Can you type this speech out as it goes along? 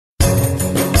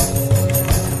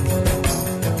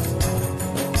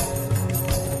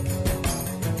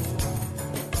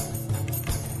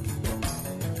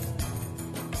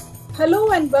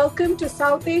Hello and welcome to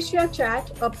South Asia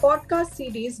Chat, a podcast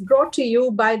series brought to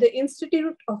you by the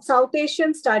Institute of South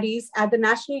Asian Studies at the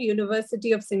National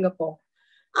University of Singapore.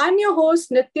 I'm your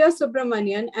host, Nithya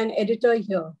Subramanian, an editor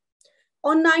here.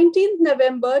 On 19th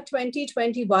November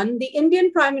 2021, the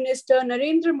Indian Prime Minister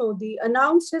Narendra Modi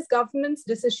announced his government's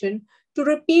decision to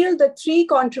repeal the three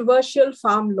controversial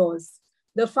farm laws.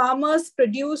 The Farmers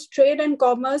Produce Trade and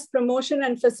Commerce Promotion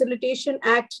and Facilitation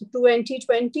Act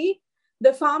 2020,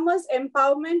 the Farmers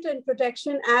Empowerment and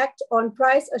Protection Act on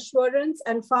Price Assurance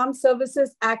and Farm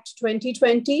Services Act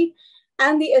 2020,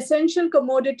 and the Essential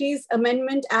Commodities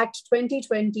Amendment Act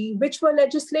 2020, which were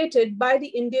legislated by the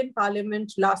Indian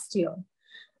Parliament last year.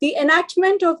 The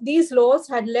enactment of these laws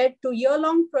had led to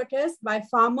year-long protests by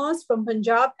farmers from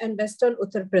Punjab and Western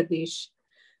Uttar Pradesh.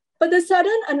 But the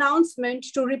sudden announcement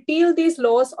to repeal these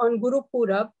laws on Guru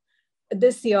Purab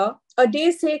this year, a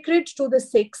day sacred to the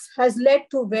Sikhs, has led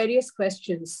to various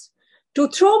questions. To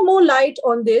throw more light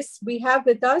on this, we have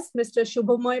with us Mr.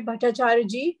 Subhomoy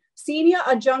Bhattacharjee, Senior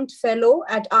Adjunct Fellow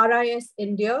at RIS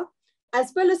India,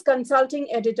 as well as Consulting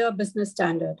Editor, Business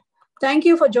Standard. Thank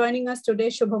you for joining us today,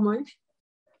 Subhomoy.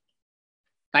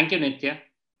 Thank you, Nithya.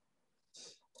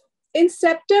 In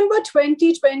September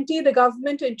 2020, the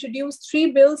government introduced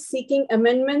three bills seeking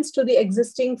amendments to the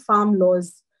existing farm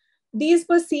laws. These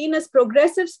were seen as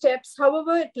progressive steps.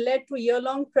 However, it led to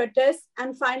year-long protests.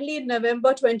 And finally, in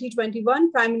November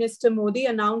 2021, Prime Minister Modi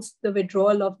announced the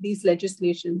withdrawal of these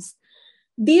legislations.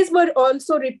 These were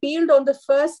also repealed on the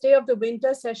first day of the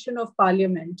winter session of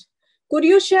Parliament. Could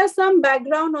you share some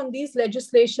background on these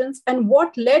legislations and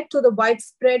what led to the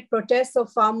widespread protests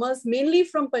of farmers, mainly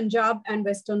from Punjab and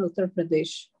Western Uttar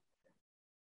Pradesh?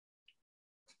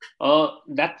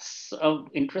 That's an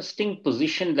interesting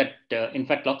position that, in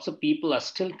fact, lots of people are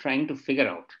still trying to figure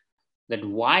out that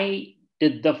why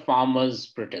did the farmers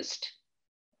protest?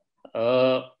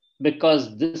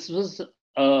 Because this was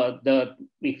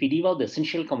if we leave out the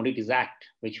Essential Commodities Act,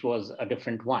 which was a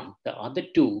different one, the other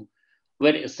two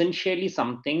were essentially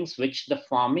some things which the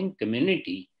farming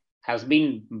community has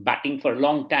been batting for a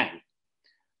long time.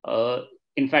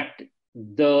 In fact,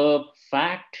 the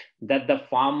fact that the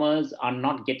farmers are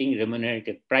not getting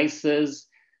remunerative prices,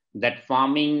 that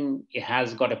farming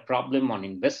has got a problem on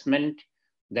investment,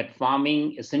 that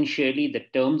farming, essentially the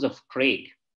terms of trade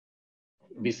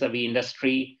vis-a-vis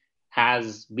industry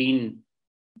has been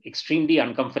extremely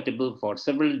uncomfortable for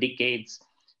several decades,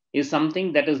 is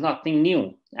something that is nothing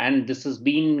new. And this has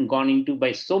been gone into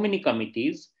by so many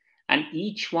committees, and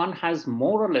each one has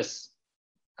more or less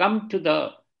come to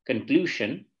the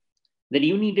conclusion that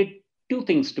you needed two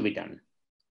things to be done.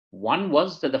 One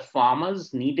was that the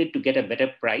farmers needed to get a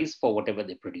better price for whatever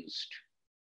they produced.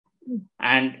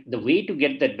 And the way to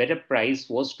get that better price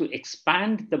was to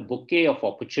expand the bouquet of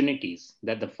opportunities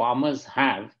that the farmers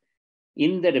have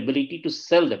in their ability to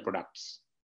sell their products.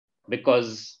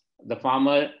 Because the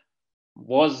farmer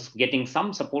was getting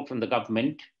some support from the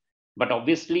government, but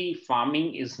obviously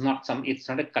farming is it's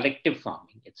not a collective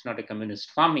farming. It's not a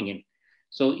communist farming.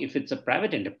 So if it's a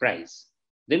private enterprise,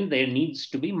 then there needs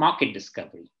to be market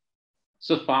discovery.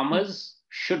 So farmers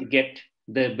should get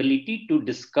the ability to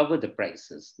discover the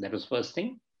prices. That was first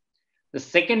thing. The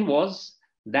second was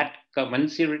that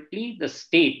commensurately the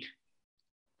state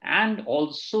and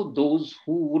also those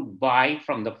who would buy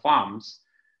from the farms,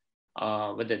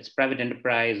 whether it's private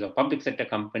enterprise or public sector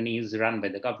companies run by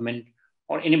the government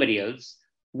or anybody else,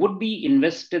 would be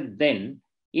invested then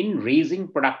in raising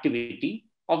productivity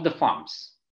of the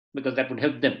farms, because that would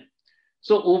help them.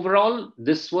 So overall,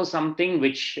 this was something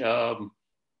which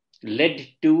led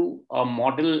to a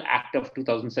model act of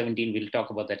 2017. We'll talk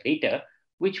about that later,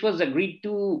 which was agreed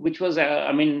to, which was,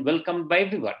 welcomed by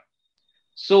everyone.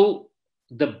 So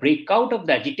the breakout of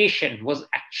the agitation was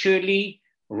actually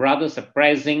rather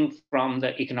surprising from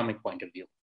the economic point of view.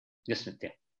 Yes,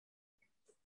 Nithya.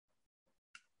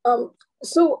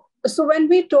 So when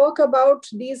we talk about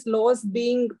these laws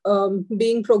being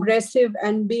progressive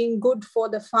and being good for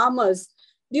the farmers,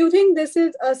 do you think this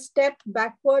is a step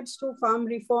backwards to farm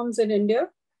reforms in India?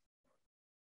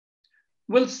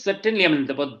 Well, certainly.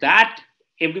 About that,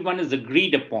 everyone is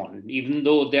agreed upon, even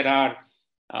though there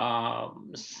are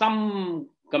some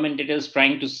commentators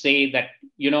trying to say that,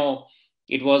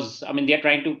 it was, they're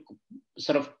trying to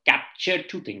sort of capture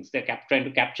two things. They're trying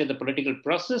to capture the political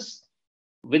process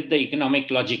with the economic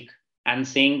logic, and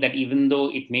saying that even though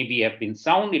it maybe have been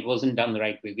sound, it wasn't done the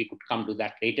right way. We could come to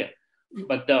that later.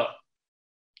 But the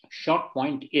short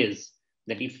point is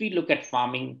that if we look at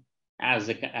farming as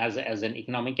an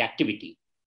economic activity,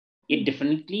 it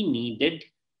definitely needed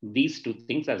these two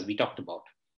things, as we talked about,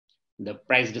 the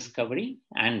price discovery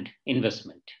and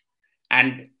investment.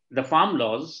 And the farm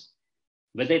laws,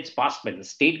 whether it's passed by the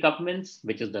state governments,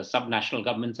 which is the subnational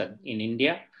governments in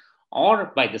India,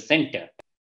 or by the center,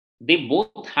 they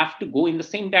both have to go in the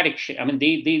same direction. I mean,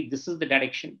 this is the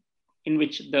direction in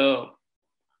which the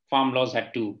farm laws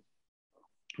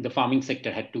the farming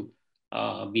sector had to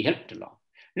be helped along.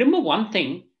 Remember one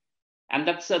thing, and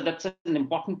that's an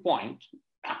important point.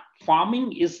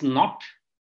 Farming is not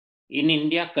in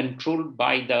India controlled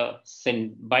by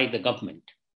the government.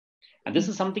 And this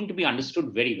is something to be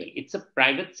understood very well. It's a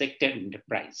private sector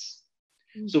enterprise.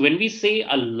 So when we say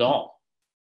a law,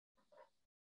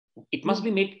 it must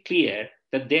be made clear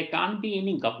that there can't be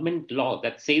any government law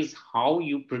that says how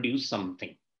you produce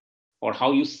something or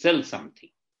how you sell something.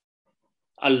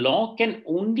 A law can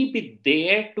only be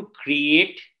there to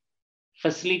create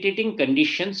facilitating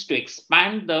conditions to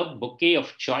expand the bouquet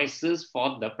of choices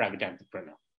for the private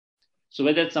entrepreneur. So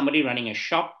whether it's somebody running a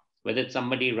shop, whether it's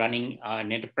somebody running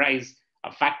an enterprise,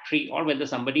 a factory, or whether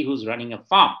somebody who's running a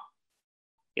farm,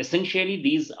 essentially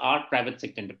these are private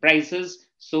sector enterprises.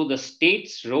 So the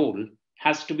state's role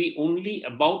has to be only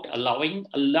about allowing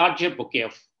a larger bouquet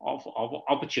of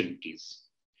opportunities.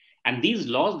 And these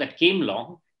laws that came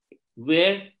along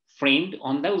were framed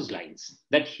on those lines,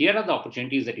 that here are the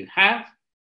opportunities that you have.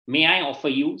 May I offer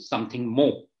you something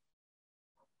more?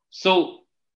 So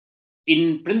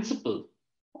in principle,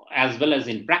 as well as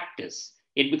in practice,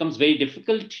 it becomes very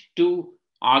difficult to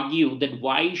argue that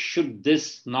why should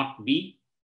this not be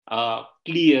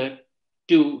clear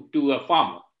to a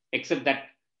farmer, except that,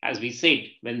 as we said,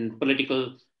 when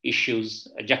political issues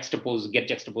get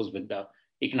juxtaposed with the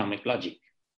economic logic.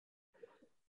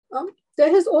 There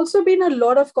has also been a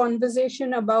lot of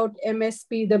conversation about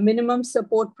MSP, the minimum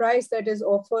support price that is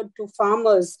offered to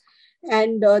farmers.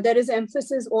 And there is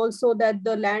emphasis also that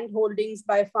the land holdings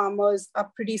by farmers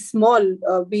are pretty small.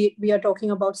 We are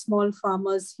talking about small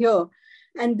farmers here.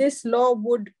 And this law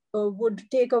would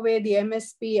take away the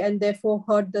MSP and therefore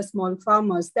hurt the small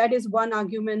farmers. That is one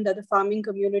argument that the farming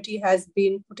community has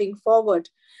been putting forward.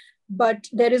 But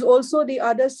there is also the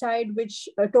other side, which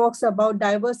talks about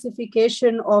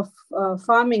diversification of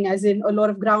farming, as in a lot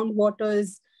of groundwater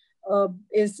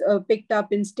is picked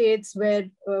up in states where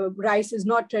rice is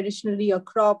not traditionally a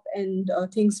crop and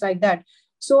things like that.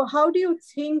 So how do you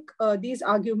think these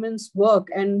arguments work,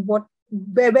 and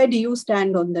where do you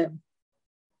stand on them?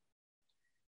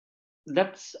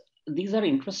 These are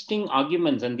interesting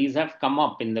arguments, and these have come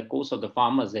up in the course of the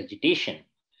farmers' agitation.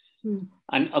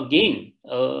 And again,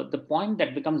 the point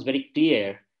that becomes very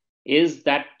clear is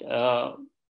that to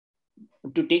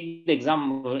take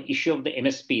the issue of the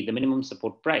MSP, the minimum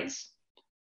support price.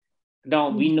 Now,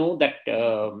 we know that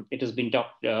it has been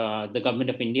talked, the government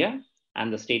of India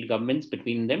and the state governments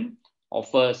between them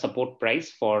offer support price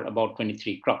for about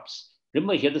 23 crops.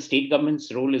 Remember here, the state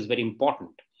government's role is very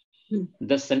important.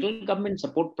 The central government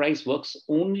support price works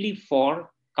only for a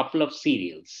couple of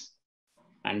cereals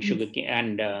and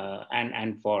sugarcane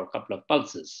and for a couple of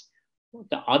pulses.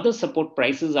 The other support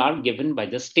prices are given by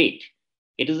the state.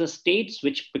 It is the states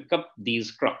which pick up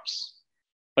these crops.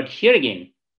 But here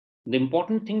again, the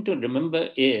important thing to remember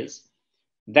is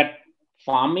that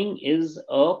farming is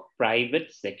a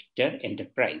private sector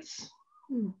enterprise.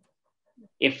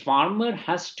 A farmer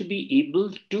has to be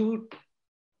able to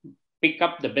pick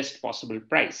up the best possible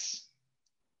price.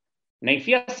 Now, if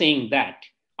you are saying that,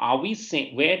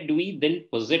 where do we then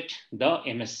posit the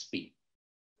MSP?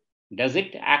 Does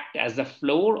it act as a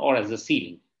floor or as a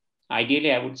ceiling?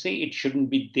 Ideally, I would say it shouldn't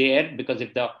be there, because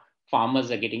if the farmers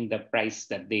are getting the price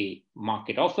that the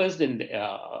market offers, then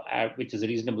which is a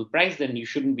reasonable price, then you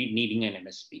shouldn't be needing an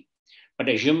MSP.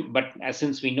 But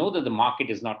since we know that the market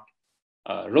is not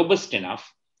robust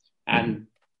enough, and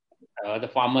the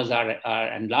farmers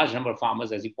and large number of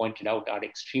farmers, as you pointed out, are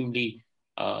extremely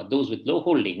those with low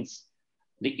holdings,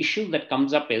 the issue that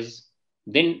comes up is,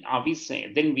 then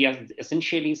we are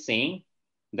essentially saying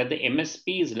that the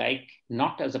MSP is like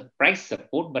not as a price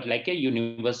support, but like a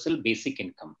universal basic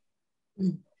income.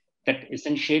 That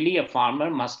essentially a farmer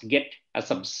must get a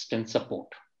subsistence support.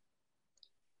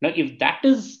 Now, if that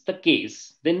is the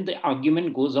case, then the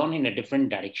argument goes on in a different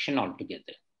direction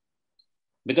altogether.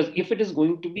 Because if it is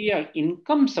going to be an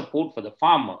income support for the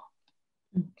farmer,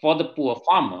 for the poor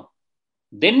farmer,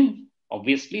 then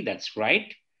obviously that's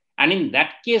right. And in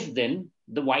that case, then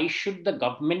why should the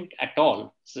government at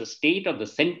all, the state or the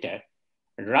center,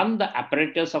 run the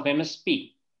apparatus of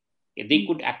MSP? They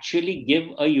could actually give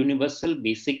a universal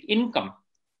basic income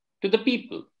to the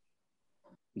people.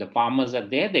 The farmers are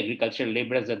there, the agricultural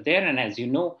laborers are there. And as you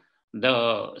know,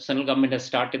 the central government has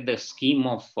started the scheme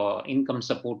of income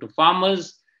support to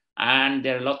farmers. And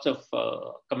there are lots of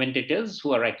commentators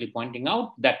who are rightly pointing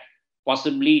out that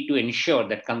possibly to ensure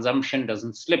that consumption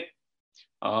doesn't slip,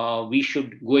 we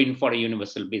should go in for a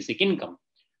universal basic income.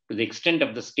 To the extent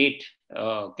of the state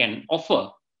can offer,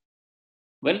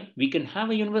 well, we can have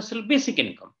a universal basic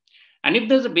income. And if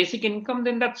there's a basic income,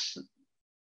 then that's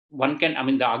one can, I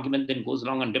mean, the argument then goes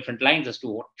along on different lines as to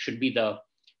what should be the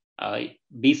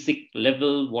basic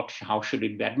level, how should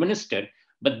it be administered.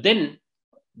 But then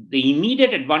the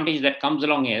immediate advantage that comes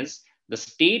along is the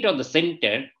state or the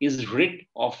center is rid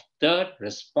of the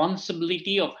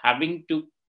responsibility of having to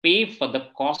pay for the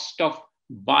cost of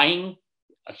buying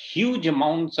huge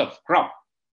amounts of crop,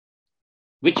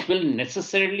 which will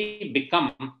necessarily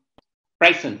become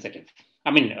price sensitive.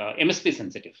 I mean, MSP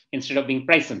sensitive instead of being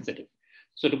price sensitive.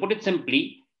 So to put it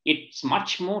simply, it's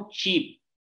much more cheap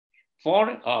for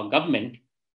a government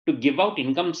to give out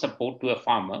income support to a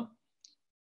farmer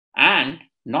and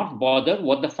not bother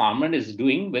what the farmer is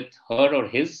doing with her or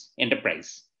his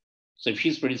enterprise. So if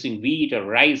she's producing wheat or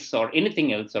rice or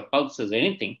anything else or pulses or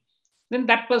anything, then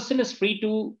that person is free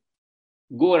to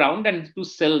go around and to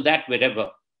sell that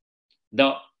wherever.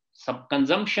 The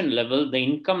consumption level, the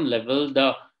income level,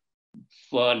 the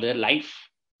life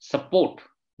support,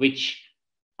 which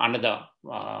under the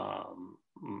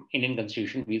Indian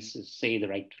Constitution we say the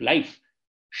right to life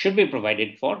should be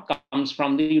provided for, comes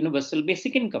from the universal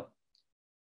basic income.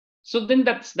 So then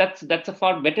that's a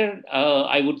far better,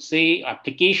 I would say,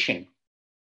 application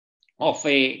of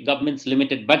a government's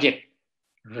limited budget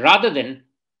rather than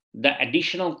the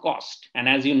additional cost. And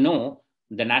as you know,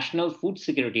 the National Food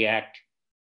Security Act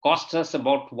costs us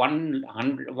about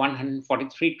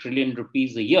 143 trillion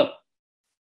rupees a year.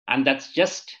 And that's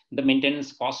just the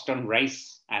maintenance cost on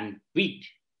rice and wheat.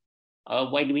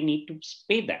 Why do we need to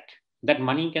pay that? That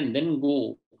money can then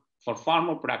go for far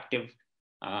more productive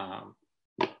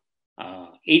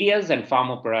areas and far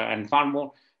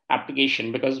more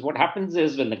application. Because what happens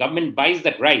is when the government buys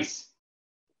that rice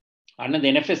under the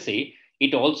NFSA,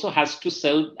 it also has to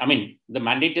sell. I mean, the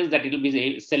mandate is that it will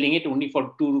be selling it only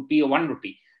for 2 rupee or 1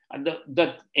 rupee. And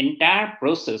the entire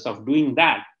process of doing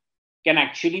that can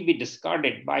actually be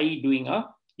discarded by doing a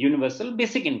universal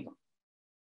basic income.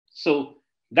 So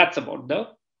that's about the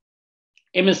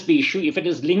MSP issue if it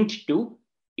is linked to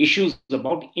issues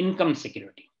about income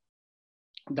security.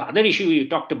 The other issue you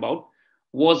talked about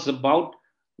was about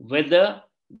whether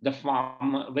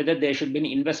there should be an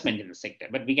investment in the sector,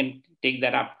 but we can take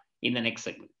that up in the next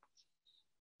segment.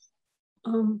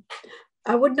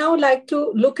 I would now like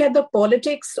to look at the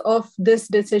politics of this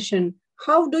decision.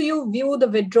 How do you view the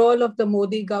withdrawal of the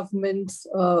Modi government's,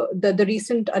 the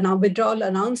recent withdrawal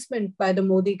announcement by the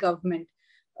Modi government?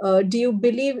 Do you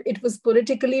believe it was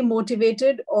politically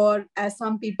motivated, or as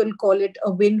some people call it,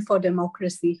 a win for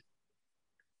democracy?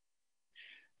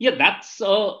 Yeah, that's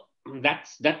a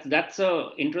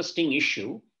interesting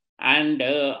issue. And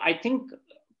I think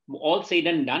all said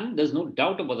and done, there's no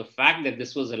doubt about the fact that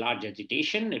this was a large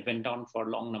agitation. It went on for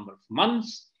a long number of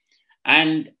months.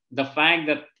 And the fact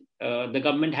that the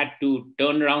government had to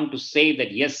turn around to say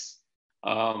that, yes,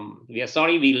 we are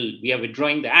sorry, we are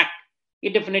withdrawing the act,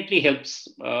 it definitely helps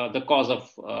the cause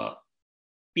of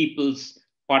people's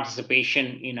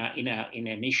participation in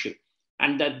an issue.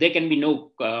 And that there can be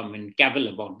no cavil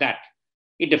about that.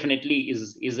 It definitely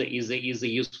is a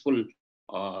useful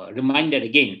reminder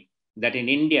again that in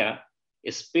India,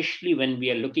 especially when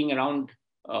we are looking around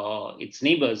its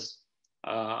neighbors,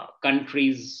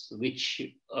 countries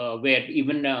where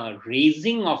even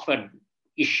raising of an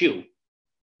issue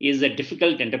is a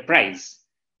difficult enterprise.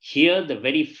 Here, the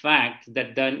very fact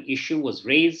that the issue was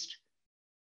raised,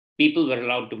 people were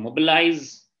allowed to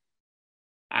mobilize,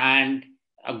 and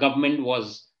a government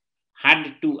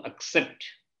had to accept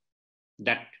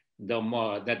that the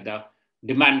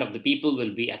demand of the people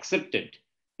will be accepted.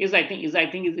 Is a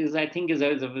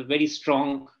very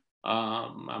strong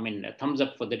a thumbs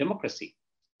up for the democracy.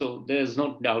 So there's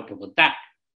no doubt about that.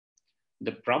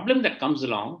 The problem that comes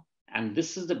along, and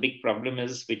this is the big problem,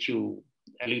 is which you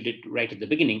alluded to right at the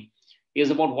beginning,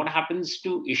 is about what happens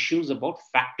to issues about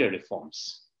factor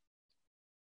reforms.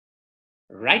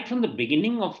 Right from the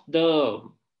beginning of the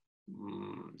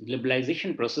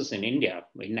liberalization process in India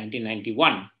in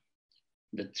 1991,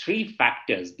 the three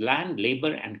factors, land,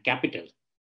 labor, and capital,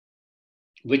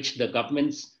 which the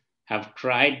governments have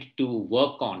tried to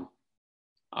work on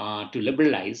to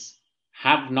liberalize,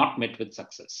 have not met with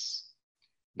success.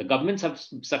 The governments have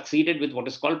succeeded with what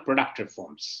is called product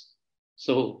reforms.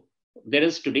 So there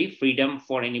is today freedom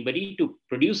for anybody to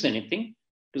produce anything,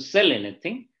 to sell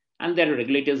anything, and there are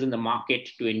regulators in the market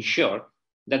to ensure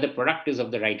that the product is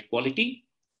of the right quality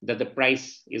that the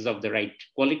price is of the right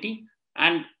quality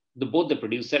and both the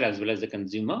producer as well as the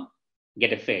consumer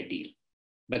get a fair deal.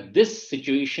 But this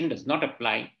situation does not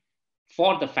apply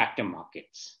for the factor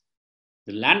markets.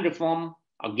 The land reform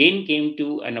again came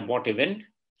to an abortive end.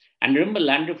 And remember,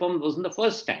 land reform wasn't the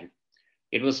first time.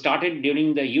 It was started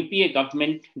during the UPA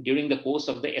government during the course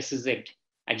of the SEZ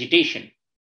agitation.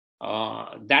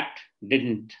 That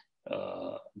couldn't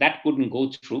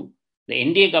go through. The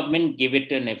NDA government gave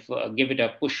it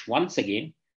a push once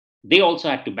again. They also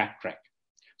had to backtrack.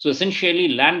 So essentially,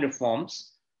 land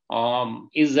reforms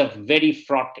is a very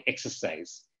fraught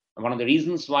exercise. And one of the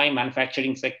reasons why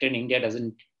manufacturing sector in India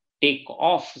doesn't take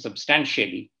off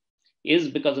substantially is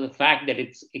because of the fact that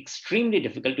it's extremely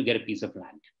difficult to get a piece of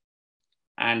land.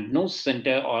 And no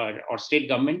center or state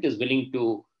government is willing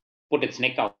to put its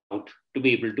neck out to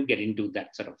be able to get into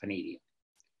that sort of an area.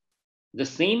 The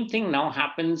same thing now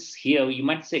happens here. You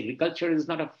might say agriculture is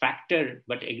not a factor,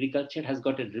 but agriculture has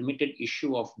got a remitted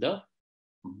issue of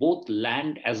both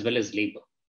land as well as labor.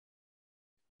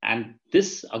 And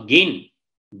this again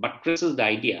buttresses the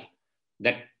idea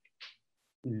that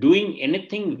doing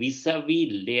anything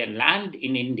vis-a-vis land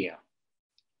in India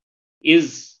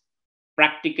is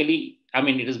practically,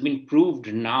 it has been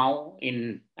proved now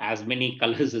in as many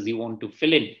colors as you want to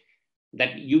fill in,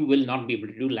 that you will not be able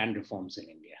to do land reforms in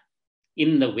India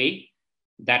in the way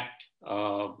that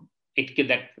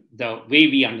the way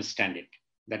we understand it,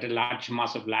 that a large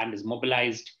mass of land is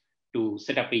mobilized to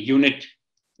set up a unit.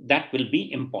 That will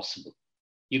be impossible.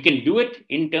 You can do it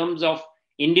in terms of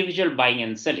individual buying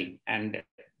and selling, and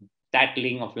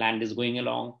titling of land is going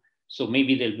along. So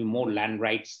maybe there'll be more land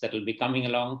rights that will be coming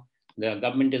along. The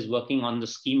government is working on the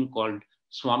scheme called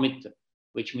Swamitra,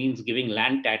 which means giving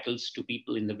land titles to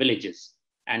people in the villages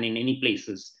and in any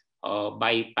places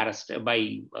by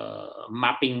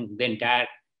mapping the entire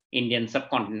Indian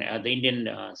subcontinent, the Indian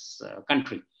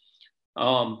country.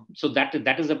 So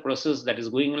that is a process that is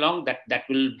going along that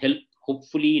will help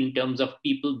hopefully in terms of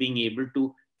people being able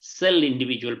to sell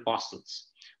individual parcels.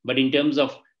 But in terms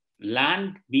of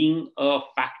land being a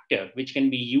factor which can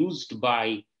be used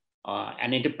by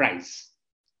an enterprise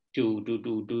to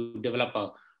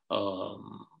develop a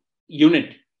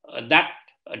unit, that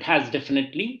has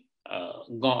definitely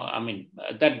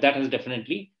that has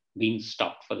definitely been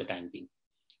stopped for the time being.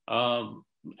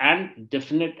 And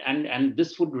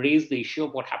this would raise the issue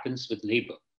of what happens with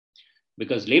labor,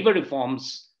 because labor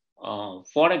reforms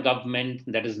for a government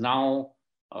that is now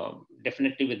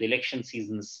definitely with election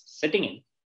seasons setting in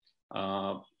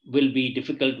will be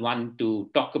difficult one to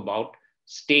talk about.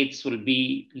 States will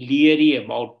be leery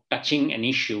about touching an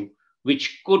issue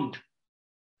which could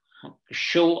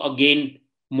show again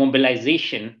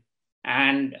mobilization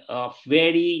and a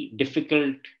very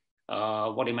difficult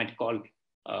what you might call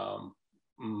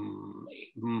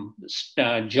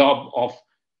job of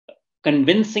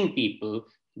convincing people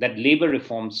that labor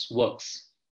reforms works.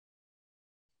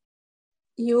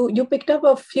 You picked up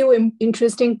a few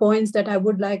interesting points that I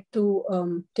would like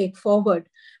to take forward.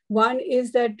 One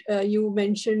is that you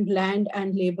mentioned land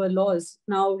and labor laws.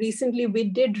 Now, recently we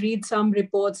did read some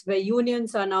reports where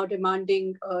unions are now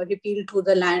demanding repeal to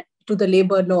the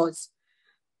labor laws.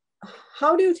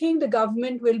 How do you think the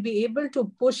government will be able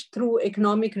to push through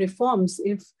economic reforms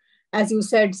if, as you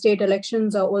said, state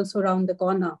elections are also around the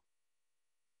corner?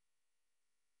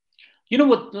 You know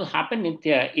what will happen,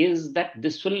 Nithya, is that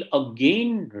this will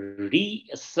again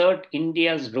reassert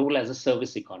India's role as a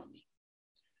service economy.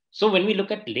 So when we look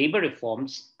at labor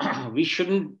reforms, we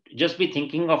shouldn't just be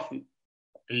thinking of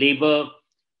labor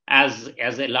as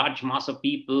a large mass of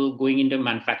people going into a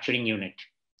manufacturing unit.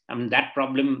 That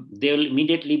problem, there will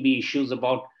immediately be issues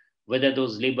about whether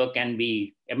those labor can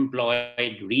be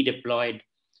employed, redeployed,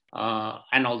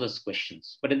 and all those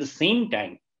questions. But at the same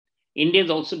time, India is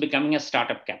also becoming a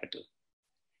startup capital.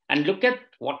 And look at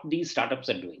what these startups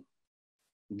are doing.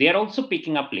 They are also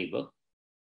picking up labor,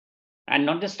 and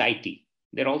not just IT.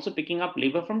 They're also picking up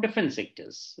labor from different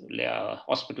sectors,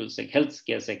 hospitals,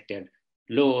 healthcare sector,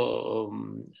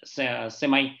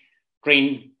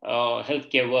 semi-trained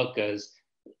healthcare workers,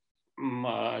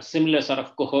 similar sort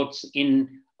of cohorts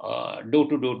in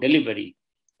door-to-door delivery.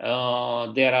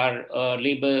 There are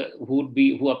labor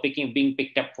who are being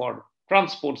picked up for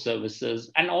transport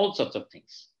services and all sorts of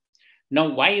things. Now,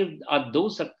 why are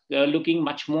those looking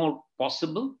much more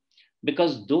possible?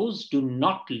 Because those do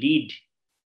not lead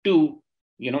to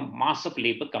mass of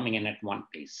labor coming in at one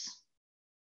place.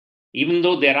 Even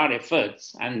though there are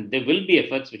efforts, and there will be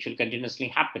efforts which will continuously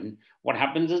happen, what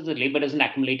happens is the labor doesn't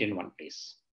accumulate in one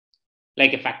place,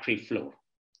 like a factory floor.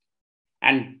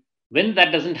 And when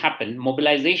that doesn't happen,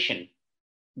 mobilization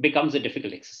becomes a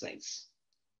difficult exercise.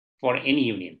 for any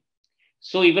union.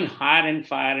 So even hire and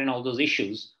fire and all those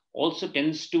issues also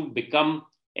tends to become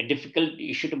a difficult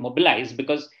issue to mobilize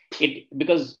because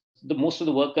most of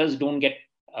the workers don't get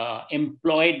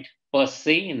employed per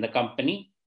se in the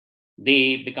company.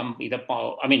 They become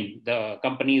the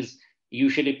companies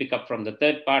usually pick up from the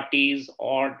third parties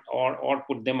or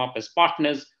put them up as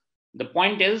partners. The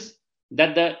point is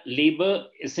that the labor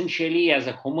essentially as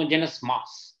a homogeneous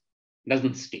mass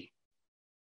doesn't stay.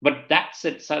 But that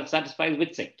satisfies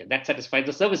which sector? That satisfies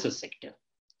the services sector.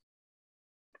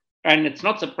 And it's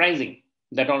not surprising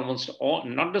that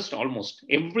not just almost,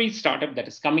 every startup that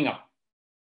is coming up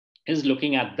is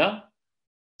looking at the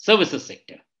services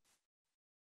sector.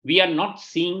 We are not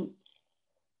seeing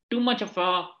too much of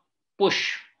a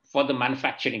push for the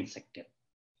manufacturing sector.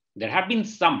 There have been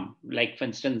some, like for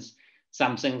instance,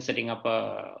 Samsung setting up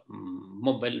a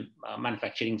mobile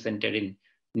manufacturing center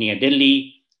near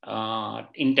Delhi.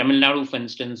 In Tamil Nadu, for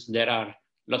instance, there are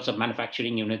lots of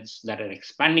manufacturing units that are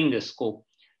expanding their scope.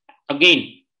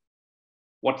 Again,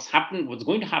 what's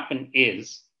going to happen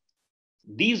is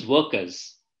these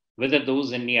workers, whether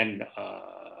those in near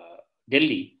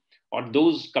Delhi or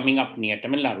those coming up near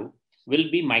Tamil Nadu,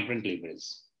 will be migrant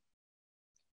laborers.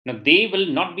 Now, they will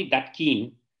not be that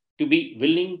keen to be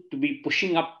willing to be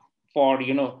pushing up for,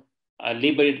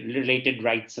 labor-related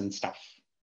rights and stuff.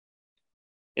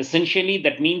 Essentially,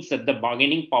 that means that the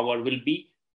bargaining power will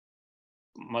be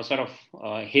sort of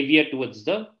heavier towards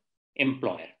the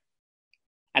employer.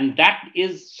 And that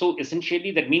is, so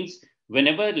essentially, that means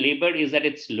whenever labor is at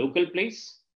its local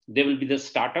place, there will be the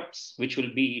startups which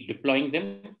will be deploying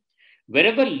them.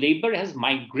 Wherever labor has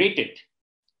migrated,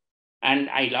 and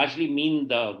I largely mean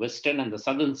the western and the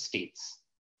southern states,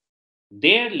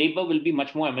 their labor will be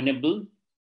much more amenable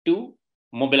to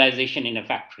mobilization in a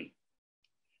factory.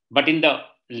 But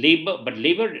labor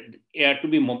to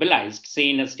be mobilized, say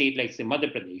in a state like say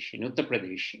Madhya Pradesh, in Uttar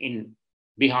Pradesh, in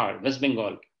Bihar, West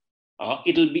Bengal,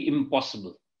 it'll be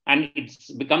impossible. And it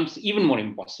becomes even more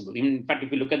impossible. In fact,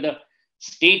 if you look at the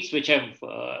states which have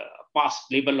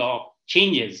passed labor law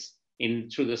changes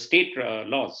through the state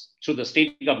laws, through the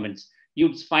state governments,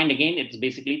 you'd find again it's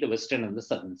basically the western and the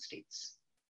southern states.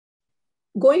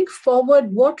 Going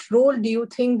forward, what role do you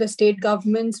think the state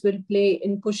governments will play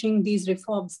in pushing these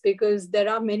reforms? Because there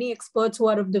are many experts who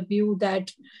are of the view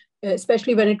that,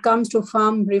 especially when it comes to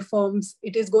farm reforms,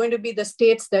 it is going to be the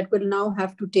states that will now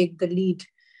have to take the lead.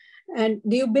 And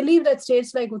do you believe that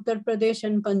states like Uttar Pradesh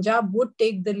and Punjab would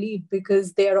take the lead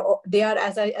because they are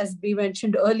as we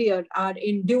mentioned earlier, are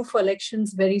in due for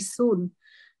elections very soon?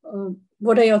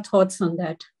 What are your thoughts on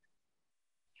that?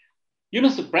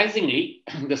 Surprisingly,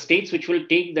 the states which will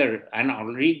take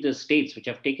the states which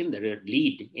have taken the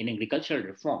lead in agricultural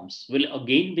reforms will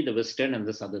again be the western and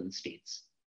the southern states.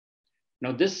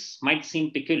 Now, this might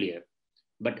seem peculiar,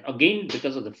 but again,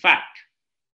 because of the fact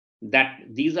that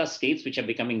these are states which are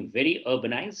becoming very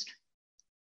urbanized,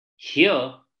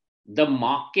 here the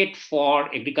market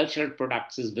for agricultural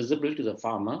products is visible to the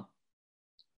farmer.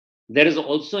 There is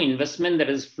also investment that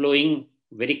is flowing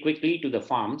very quickly to the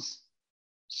farms.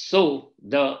 So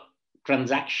the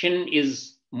transaction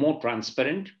is more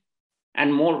transparent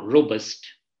and more robust.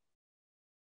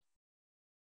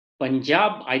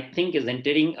 Punjab, I think, is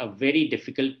entering a very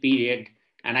difficult period,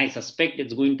 and I suspect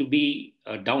it's going to be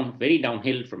very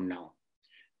downhill from now,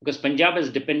 because Punjab has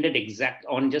depended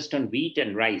just on wheat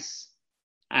and rice,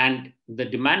 and the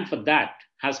demand for that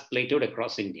has plateaued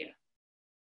across India.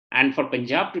 And for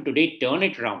Punjab to today turn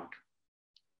it around,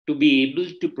 to be able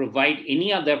to provide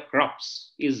any other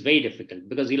crops is very difficult,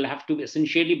 because you'll have to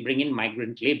essentially bring in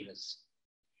migrant laborers.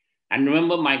 And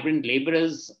remember, migrant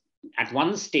laborers, at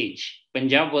one stage,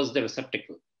 Punjab was the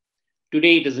receptacle.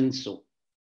 Today, it isn't so.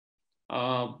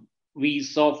 We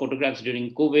saw photographs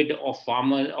during COVID of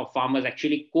farmers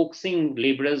actually coaxing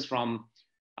laborers from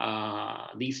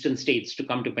the eastern states to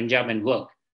come to Punjab and work.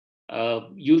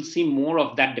 You'll see more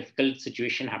of that difficult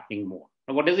situation happening more.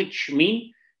 Now, what does it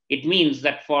mean? It means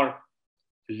that for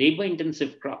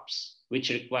labor-intensive crops,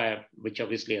 which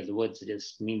obviously, as the word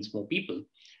suggests, means more people,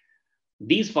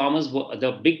 these farmers,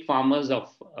 the big farmers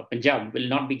of Punjab, will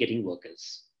not be getting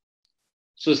workers.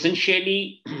 So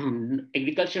essentially,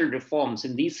 agricultural reforms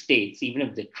in these states, even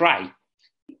if they try,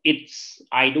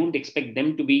 I don't expect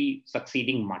them to be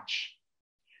succeeding much.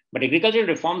 But agricultural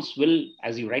reforms will,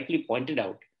 as you rightly pointed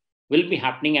out, will be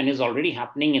happening and is already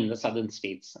happening in the southern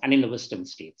states and in the western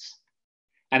states.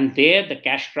 And there, the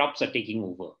cash crops are taking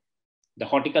over. The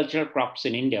horticultural crops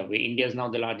in India, where India is now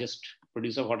the largest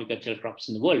producer of horticultural crops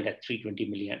in the world at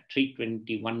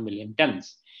 321 million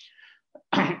tons.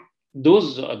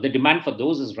 The demand for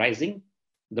those is rising.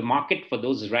 The market for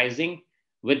those is rising.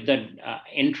 with the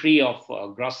entry of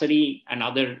grocery and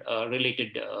other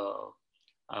related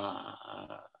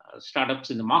startups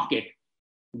in the market,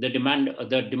 the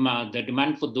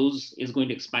demand for those is going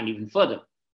to expand even further.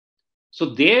 So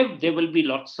there will be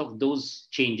lots of those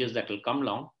changes that will come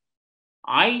along.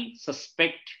 I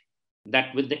suspect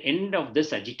that with the end of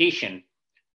this agitation,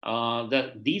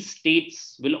 these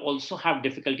states will also have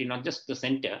difficulty, not just the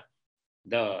center,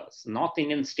 the North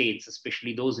Indian states,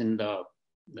 especially those in the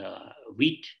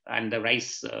wheat and the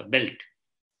rice belt.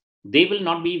 They will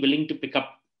not be willing to pick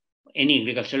up any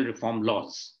agricultural reform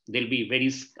laws. They'll be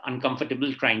very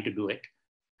uncomfortable trying to do it.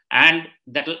 And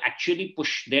that will actually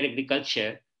push their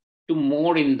agriculture to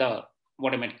more in the,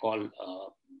 what I might call,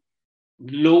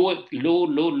 low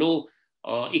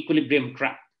equilibrium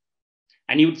trap.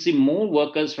 And you would see more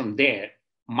workers from there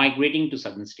migrating to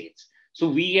southern states. So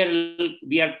we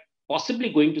are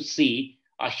possibly going to see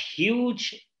a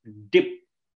huge dip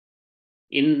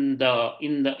in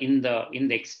the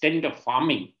extent of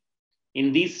farming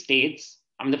in these states.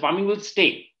 I mean, the farming will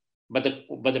stay, but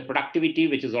the productivity,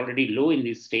 which is already low in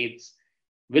these states,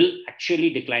 will actually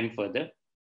decline further.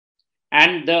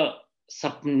 And the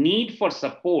need for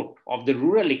support of the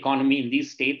rural economy in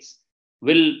these states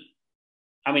will,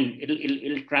 I mean,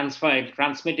 it'll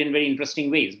transmit in very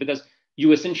interesting ways, because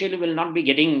you essentially will not be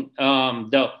getting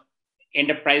the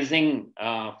enterprising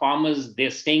farmers,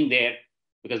 they're staying there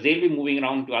because they'll be moving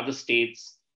around to other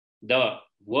states, the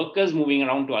workers moving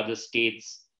around to other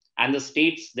states, and the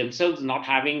states themselves not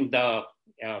having the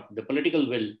political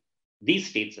will, these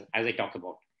states, as I talk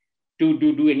about, to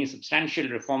do any substantial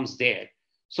reforms there.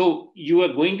 So you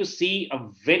are going to see a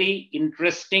very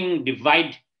interesting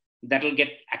divide that will get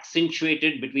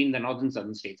accentuated between the northern and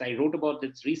southern states. I wrote about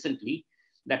this recently,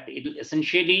 that it will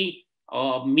essentially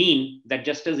mean that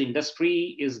just as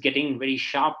industry is getting very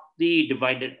sharply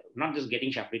divided, not just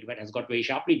getting sharply divided, has got very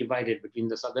sharply divided between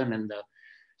the southern and the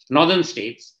northern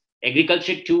states,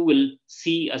 agriculture too will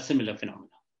see a similar phenomenon.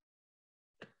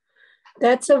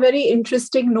 That's a very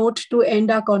interesting note to end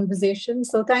our conversation.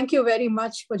 So thank you very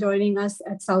much for joining us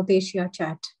at South Asia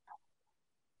Chat.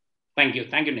 Thank you.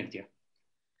 Thank you, Nithya.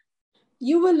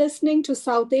 You were listening to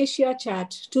South Asia Chat.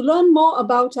 To learn more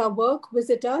about our work,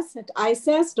 visit us at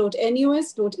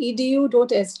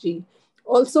isas.nus.edu.sg.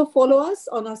 Also follow us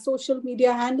on our social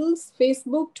media handles,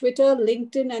 Facebook, Twitter,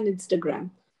 LinkedIn, and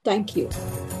Instagram. Thank you.